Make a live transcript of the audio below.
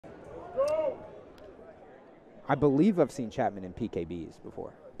I believe I've seen Chapman in PKBs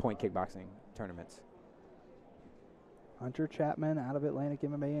before, point kickboxing tournaments. Hunter Chapman out of Atlantic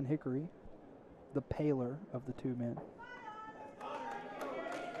MMA in Hickory, the paler of the two men.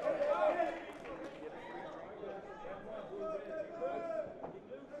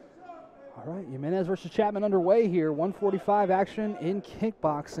 All right, Jimenez versus Chapman underway here. 145 action in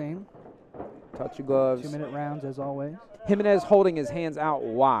kickboxing. Touch your gloves. 2-minute rounds as always. Jimenez holding his hands out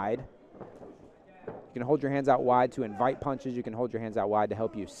wide. You can hold your hands out wide to invite punches. You can hold your hands out wide to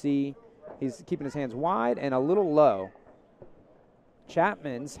help you see. He's keeping his hands wide and a little low.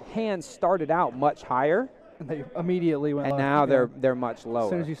 Chapman's hands started out much higher. And they immediately went and low. now they're much lower. As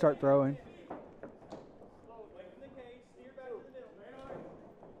soon as you start throwing.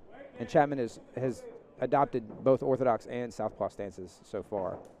 And Chapman has adopted both orthodox and southpaw stances so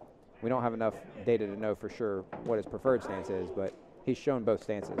far. We don't have enough data to know for sure what his preferred stance is, but he's shown both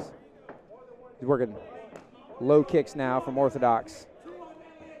stances. He's working low kicks now from orthodox.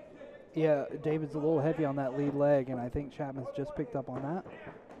 Yeah, David's a little heavy on that lead leg, and I think Chapman's just picked up on that.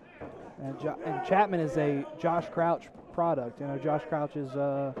 And Chapman is a Josh Crouch product. You know, Josh Crouch is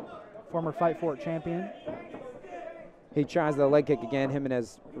a former Fight For It champion. He tries the leg kick again.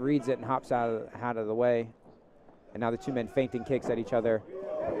 Jimenez reads it and hops out of the way. And now the two men feinting kicks at each other.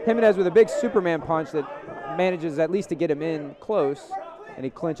 Jimenez with a big Superman punch that manages at least to get him in close, and he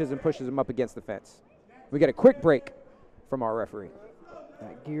clinches and pushes him up against the fence. We get a quick break from our referee.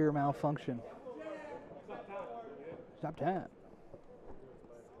 That gear malfunction. Stop that.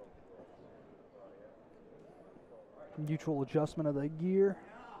 Mutual adjustment of the gear,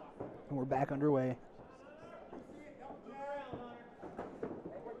 and we're back underway.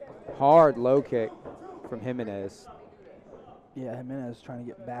 Hard low kick from Jimenez. Yeah, Jimenez trying to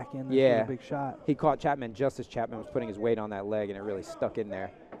get back in there Yeah. for a big shot. He caught Chapman just as Chapman was putting his weight on that leg, and it really stuck in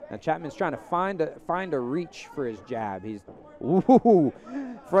there. Now Chapman's trying to find a reach for his jab. He's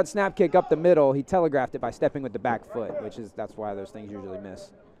front snap kick up the middle. He telegraphed it by stepping with the back foot, that's why those things usually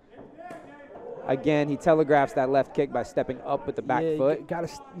miss. Again, he telegraphs that left kick by stepping up with the back foot. You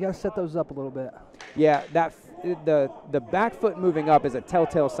gotta set those up a little bit. Yeah, the back foot moving up is a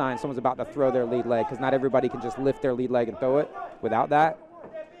telltale sign someone's about to throw their lead leg, because not everybody can just lift their lead leg and throw it without that.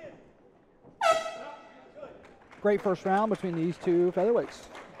 Great first round between these two featherweights.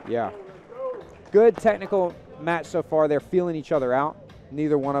 Yeah. Good technical match so far. They're feeling each other out.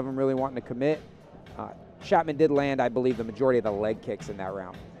 Neither one of them really wanting to commit. Chapman did land, I believe, the majority of the leg kicks in that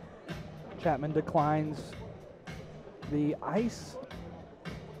round. Chapman declines the ice.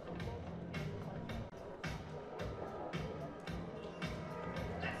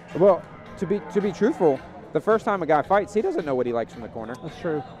 Well, to be truthful, the first time a guy fights, he doesn't know what he likes from the corner. That's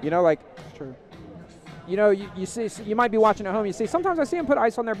true. You know, like, that's true. You know, you see, you might be watching at home. You see, sometimes I see him put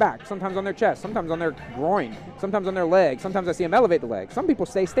ice on their back, sometimes on their chest, sometimes on their groin, sometimes on their leg. Sometimes I see him elevate the leg. Some people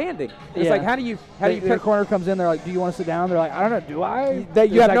stay standing. It's like, how do you the corner comes in? They're like, "Do you want to sit down?" They're like, "I don't know. Do I?"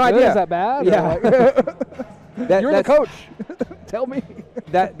 You have no idea. Is that bad? Yeah. You're the coach. Tell me.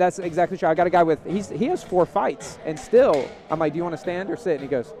 That's exactly true. I got a guy with he has 4 fights, and still I'm like, "Do you want to stand or sit?" And he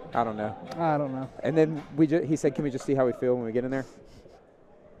goes, "I don't know." I don't know. And then he said, "Can we just see how we feel when we get in there?"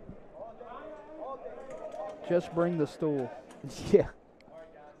 Just bring the stool. Yeah.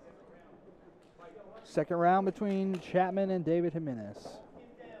 Second round between Chapman and David Jimenez.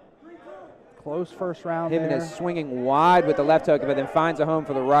 Close first round Jimenez there. swinging wide with the left hook, but then finds a home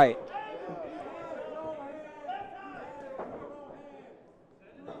for the right.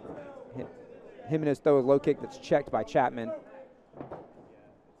 Jimenez throws a low kick that's checked by Chapman.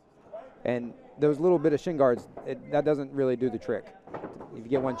 And those little bit of shin guards, that doesn't really do the trick. If you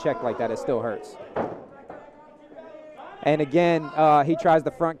get one checked like that, it still hurts. And again, he tries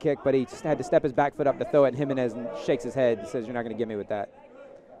the front kick, but he just had to step his back foot up to throw it, and Jimenez shakes his head and says, "You're not going to get me with that."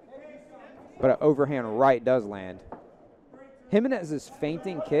 But an overhand right does land. Jimenez is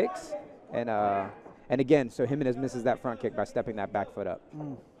feinting kicks, and again, so Jimenez misses that front kick by stepping that back foot up.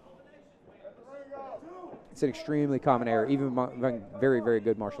 It's an extremely common error, even among very, very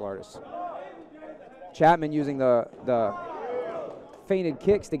good martial artists. Chapman using the feinted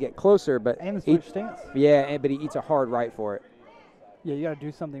kicks to get closer, but and the switch stance. Yeah, but he eats a hard right for it. Yeah, you got to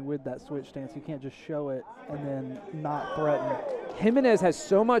do something with that switch stance. You can't just show it and then not threaten. Jimenez has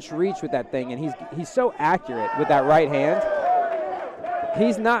so much reach with that thing, and he's so accurate with that right hand.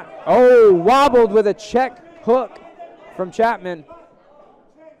 He's not. Oh, wobbled with a check hook from Chapman.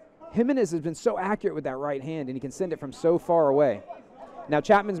 Jimenez has been so accurate with that right hand, and he can send it from so far away. Now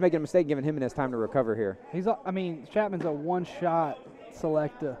Chapman's making a mistake, giving Jimenez time to recover here. Chapman's a one-shot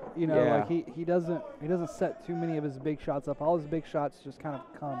selector. You know, Yeah. like he doesn't set too many of his big shots up. All his big shots just kind of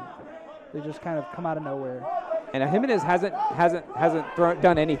come. They just kind of come out of nowhere. And Jimenez hasn't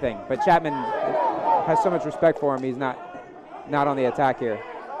done anything, but Chapman has so much respect for him. He's not on the attack here.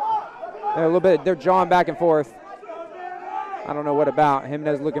 They're a little bit. They're jawing back and forth. I don't know what about.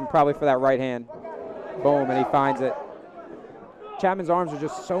 Jimenez looking probably for that right hand. Boom, and he finds it. Chapman's arms are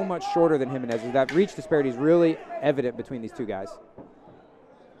just so much shorter than Jimenez. That reach disparity is really evident between these two guys.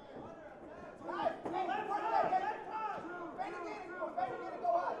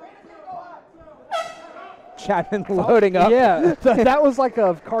 Chapman loading up. Yeah, that was like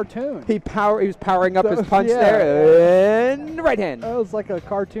a cartoon. He was powering up his punch there. And right hand. That was like a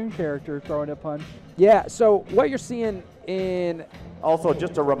cartoon character throwing a punch. Yeah, so what you're seeing in... Also,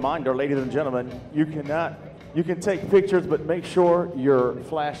 just a reminder, ladies and gentlemen, you can take pictures, but make sure your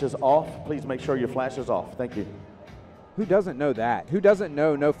flash is off. Please make sure your flash is off. Thank you. Who doesn't know that? Who doesn't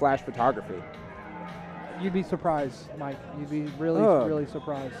know no flash photography? You'd be surprised, Mike. You'd be really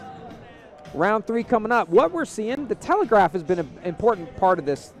surprised. Round 3 coming up. What we're seeing, the telegraph has been an important part of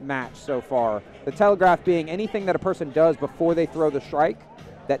this match so far. The telegraph being anything that a person does before they throw the strike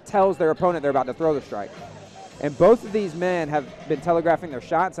that tells their opponent they're about to throw the strike. And both of these men have been telegraphing their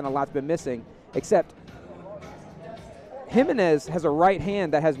shots, and a lot's been missing, except Jimenez has a right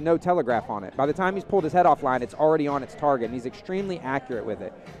hand that has no telegraph on it. By the time he's pulled his head offline, it's already on its target, and he's extremely accurate with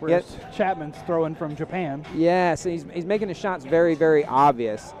it. Whereas Chapman's throwing from Japan. Yeah, so he's making his shots very, very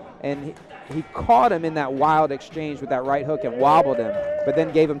obvious. And he caught him in that wild exchange with that right hook and wobbled him, but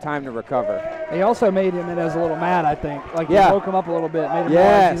then gave him time to recover. He also made Jimenez a little mad, I think. Like, he woke him up a little bit, made him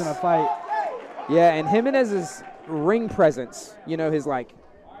realize he's in a fight. Yeah, and Jimenez's ring presence, you know, his like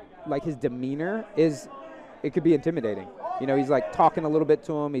his demeanor it could be intimidating. You know, he's like talking a little bit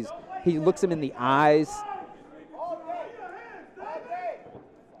to him. He looks him in the eyes.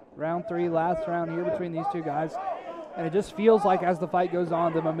 Round 3, last round here between these two guys. And it just feels like as the fight goes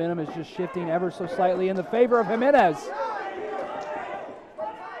on, the momentum is just shifting ever so slightly in the favor of Jimenez.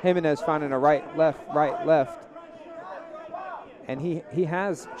 Jimenez finding a right, left. And he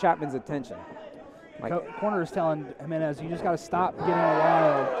has Chapman's attention. Like, corner is telling Jimenez, you just got to stop getting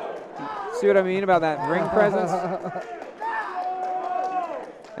wild. See what I mean about that ring presence?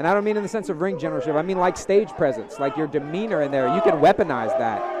 And I don't mean in the sense of ring generalship. I mean like stage presence, like your demeanor in there. You can weaponize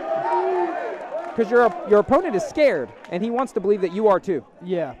that. Because your opponent is scared, and he wants to believe that you are too.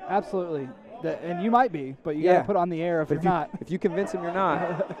 Yeah, absolutely. And you might be, but you got to put on the air if you're not. If you convince him you're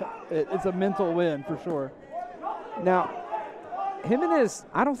not. It's a mental win for sure. Now, Jimenez,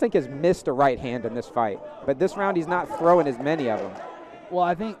 I don't think has missed a right hand in this fight, but this round he's not throwing as many of them. Well,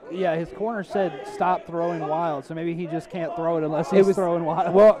 I think, his corner said stop throwing wild, so maybe he just can't throw it unless he's throwing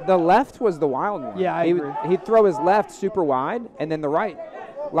wild. Well, the left was the wild one. Yeah, I agree. He'd throw his left super wide, and then the right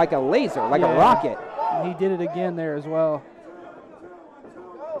like a laser, like a rocket. He did it again there as well.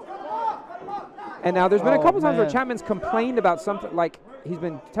 And now there's been a couple times where Chapman's complained about something, like he's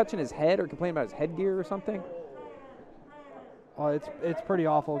been touching his head or complaining about his headgear or something. Well, it's pretty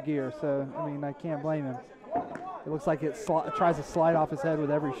awful gear, so, I mean, I can't blame him. It looks like it tries to slide off his head with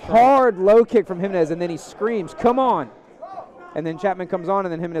every shot. Hard low kick from Jimenez, and then he screams, "Come on!" And then Chapman comes on,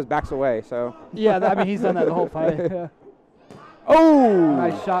 and then Jimenez backs away. So yeah, I mean, he's done that the whole fight. Yeah. Oh!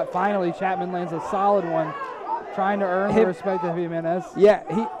 Nice shot. Finally, Chapman lands a solid one, trying to earn the respect of Jimenez. Yeah,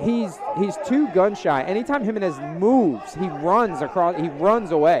 he's too gun shy. Anytime Jimenez moves, he runs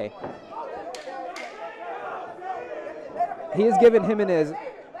away. He has given Jimenez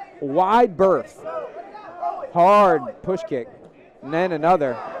wide berth. Hard push kick, and then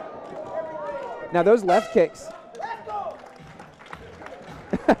another. Now those left kicks.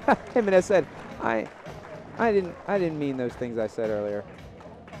 Jimenez said, I didn't mean those things I said earlier.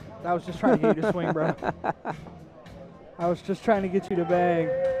 I was just trying to get you to swing, bro. I was just trying to get you to bang.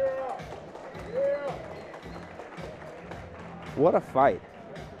 What a fight.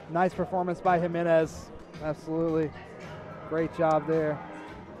 Nice performance by Jimenez. Absolutely. Great job there.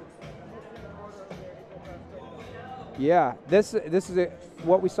 Yeah, this is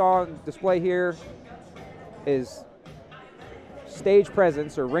what we saw on display here is stage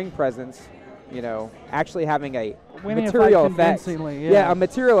presence or ring presence, you know, actually having a winning material a fight effect. Convincingly, Yeah, a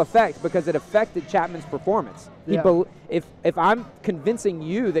material effect because it affected Chapman's performance. Yeah. If I'm convincing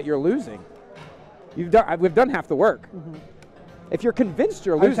you that you're losing, we've done half the work. Mm-hmm. If you're convinced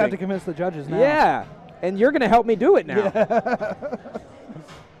you're I losing, just have to convince the judges now. Yeah, and you're going to help me do it now. Yeah.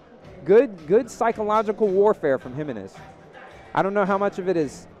 Good psychological warfare from Jimenez. I don't know how much of it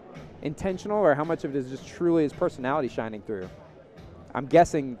is intentional or how much of it is just truly his personality shining through. I'm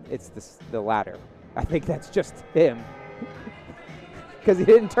guessing it's the latter. I think that's just him. Because he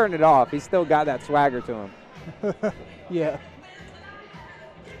didn't turn it off. He's still got that swagger to him. Yeah.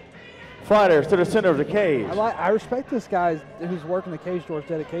 fighters to the center of the cage. I respect this guy who's working the cage door's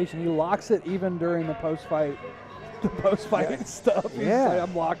dedication. He locks it even during the post-fight stuff. He's like,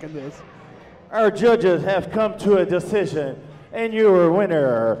 I'm locking this. Our judges have come to a decision, and your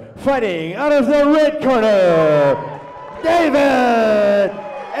winner, fighting out of the red corner, David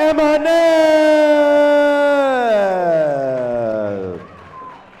Jimenez.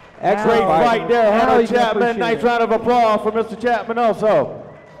 Great fight there, Hunter Chapman. Nice round of applause for Mr. Chapman also.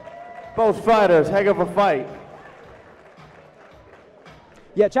 Both fighters, heck of a fight.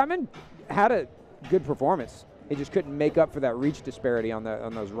 Yeah, Chapman had a good performance. He just couldn't make up for that reach disparity on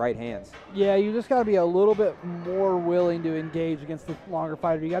those right hands. Yeah, you just got to be a little bit more willing to engage against the longer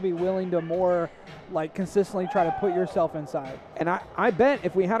fighter. You got to be willing to more, like, consistently try to put yourself inside. And I bet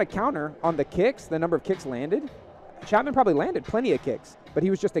if we had a counter on the kicks, the number of kicks landed, Chapman probably landed plenty of kicks, but he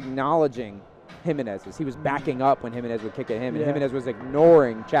was just acknowledging Jimenez's. He was backing up when Jimenez would kick at him, and Jimenez was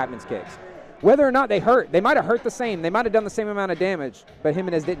ignoring Chapman's kicks. Whether or not they hurt, they might have hurt the same. They might have done the same amount of damage, but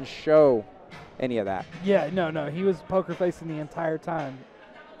Jimenez didn't show any of that. Yeah, no, he was poker facing the entire time.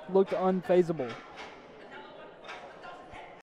 Looked unfazable.